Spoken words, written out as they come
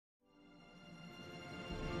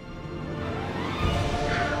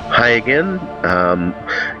Hi again.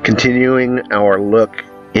 Continuing our look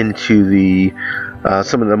into the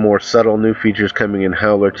some of the more subtle new features coming in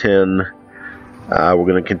Howler 10. We're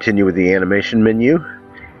going to continue with the animation menu.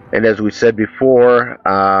 And as we said before,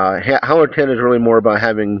 Howler 10 is really more about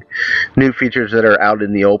having new features that are out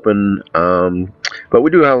in the open. But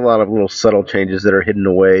we do have a lot of little subtle changes that are hidden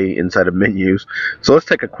away inside of menus. So let's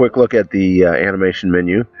take a quick look at the animation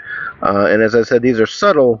menu. And as I said, these are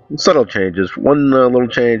subtle changes. One little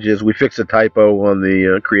change is we fixed a typo on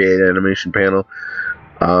the Create Animation panel.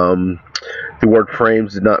 The word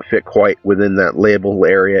frames did not fit quite within that label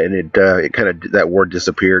area, and it kind of, that word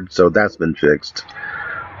disappeared, so that's been fixed.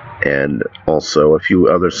 And also a few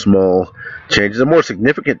other small changes. A more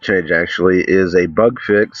significant change, actually, is a bug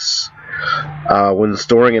fix. When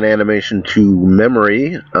storing an animation to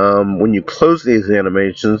memory, when you close these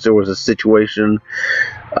animations, there was a situation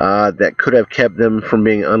that could have kept them from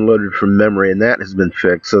being unloaded from memory, and that has been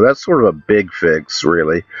fixed. So that's sort of a big fix,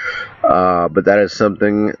 really. But that is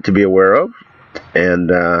something to be aware of.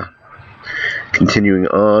 And continuing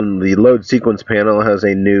on, the load sequence panel has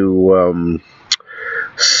a new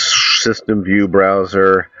system view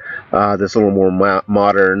browser that's a little more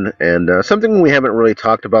modern, and something we haven't really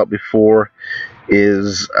talked about before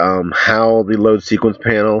is how the load sequence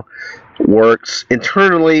panel works.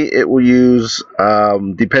 Internally, it will use,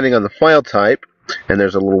 depending on the file type, and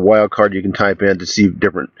there's a little wildcard you can type in to see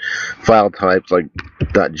different file types like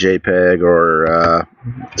 .jpeg or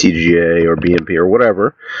TGA or BMP or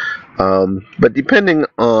whatever. But depending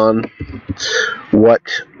on what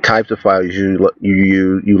types of files you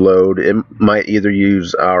load, it might either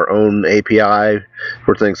use our own API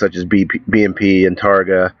for things such as BMP and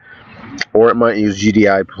Targa, or it might use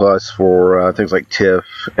GDI Plus for things like TIFF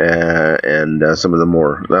and some of the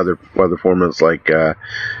more other formats like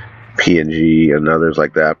PNG and others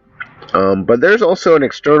like that. But there's also an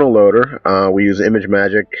external loader. We use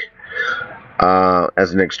ImageMagick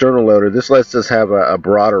as an external loader. This lets us have a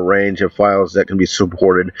broader range of files that can be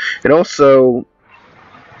supported, and also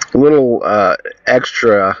a little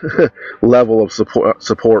extra level of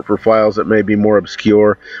support for files that may be more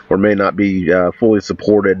obscure or may not be fully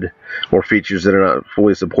supported, or features that are not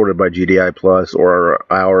fully supported by GDI Plus or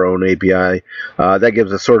our own API. That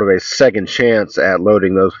gives us sort of a second chance at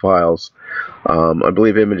loading those files. I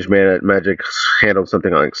believe ImageMagick handled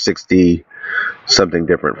something like 60 something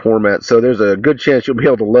different formats, so there's a good chance you'll be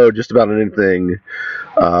able to load just about anything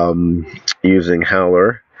using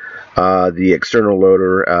Howler. The external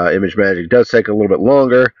loader, ImageMagick, does take a little bit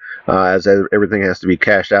longer, as everything has to be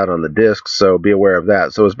cached out on the disk, so be aware of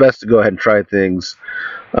that. So it's best to go ahead and try things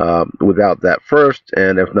without that first,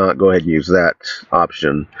 and if not, go ahead and use that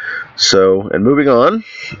option. So, and moving on,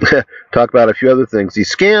 talk about a few other things. The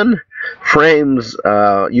scan frames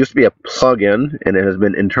used to be a plugin, and it has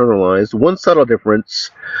been internalized. One subtle difference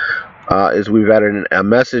is we've added a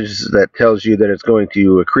message that tells you that it's going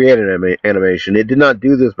to create an animation. It did not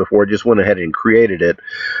do this before, it just went ahead and created it.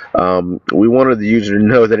 We wanted the user to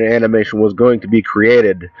know that an animation was going to be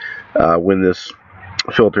created when this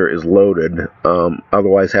filter is loaded.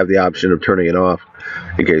 Otherwise, have the option of turning it off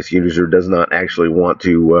in case the user does not actually want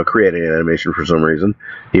to create an animation for some reason.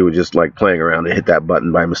 He would just like playing around and hit that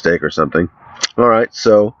button by mistake or something. Alright,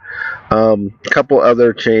 so a couple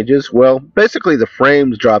other changes. Well, basically the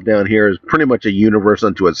frames drop down here is pretty much a universe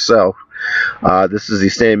unto itself. This is the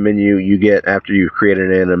same menu you get after you've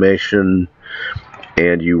created an animation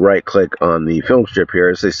and you right click on the film strip here.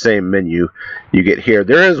 It's the same menu you get here.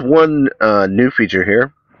 There is one new feature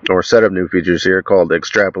here, or set of new features here, called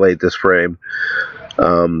Extrapolate This Frame,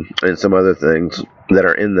 and some other things that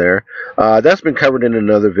are in there. That's been covered in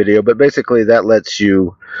another video, but basically that lets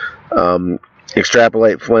you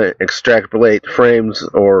extrapolate frames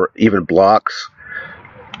or even blocks.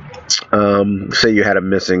 Say you had a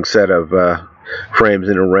missing set of frames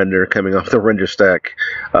in a render coming off the render stack.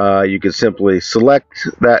 You could simply select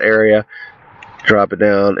that area, drop it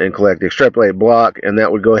down, and collect the extrapolate block, and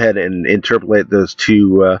that would go ahead and interpolate those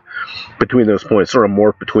two between those points, sort of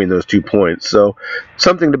morph between those 2 points. So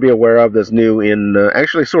something to be aware of that's new in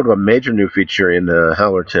actually sort of a major new feature in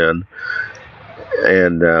Howler 10.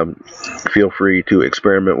 And feel free to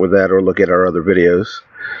experiment with that or look at our other videos.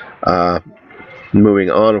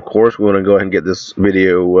 Moving on, of course, we want to go ahead and get this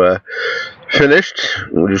video finished.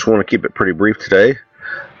 We just want to keep it pretty brief today.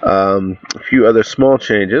 A few other small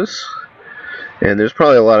changes, and there's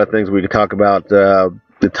probably a lot of things we could talk about, the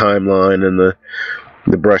timeline and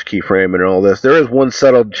the brush keyframe and all this. There is one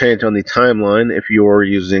subtle change on the timeline if you're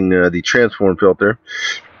using the transform filter.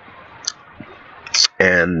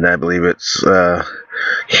 And I believe it's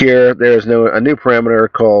here. There's a new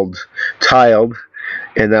parameter called tiled,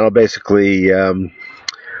 and that'll basically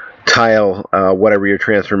tile whatever your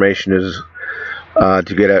transformation is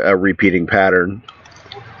to get a repeating pattern,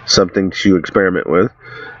 something to experiment with.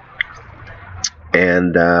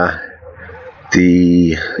 And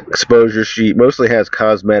the exposure sheet mostly has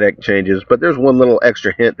cosmetic changes, but there's one little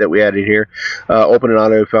extra hint that we added here. Open an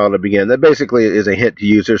audio file to begin. That basically is a hint to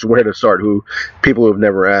users where to start. People who have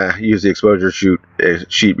never used the exposure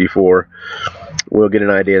sheet before will get an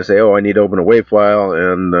idea and say, oh, I need to open a WAV file,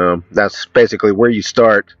 and that's basically where you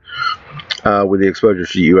start with the exposure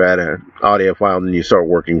sheet. You add an audio file, and then you start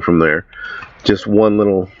working from there. Just one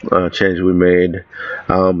little change we made.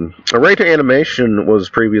 Array to animation was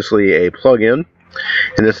previously a plugin,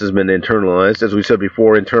 and this has been internalized. As we said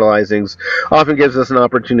before, internalizing often gives us an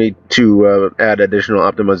opportunity to add additional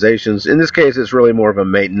optimizations. In this case, it's really more of a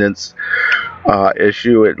maintenance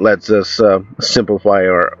issue. It lets us simplify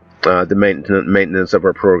the maintenance of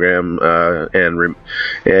our program and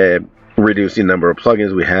reduce the number of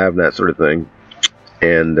plugins we have, that sort of thing.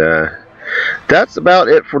 And that's about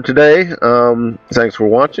it for today. Thanks for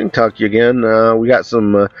watching. Talk to you again. We got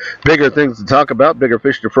some bigger things to talk about, bigger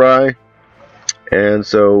fish to fry. And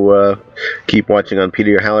so keep watching on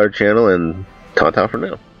PD Howler channel, and ta-ta for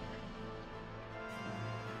now.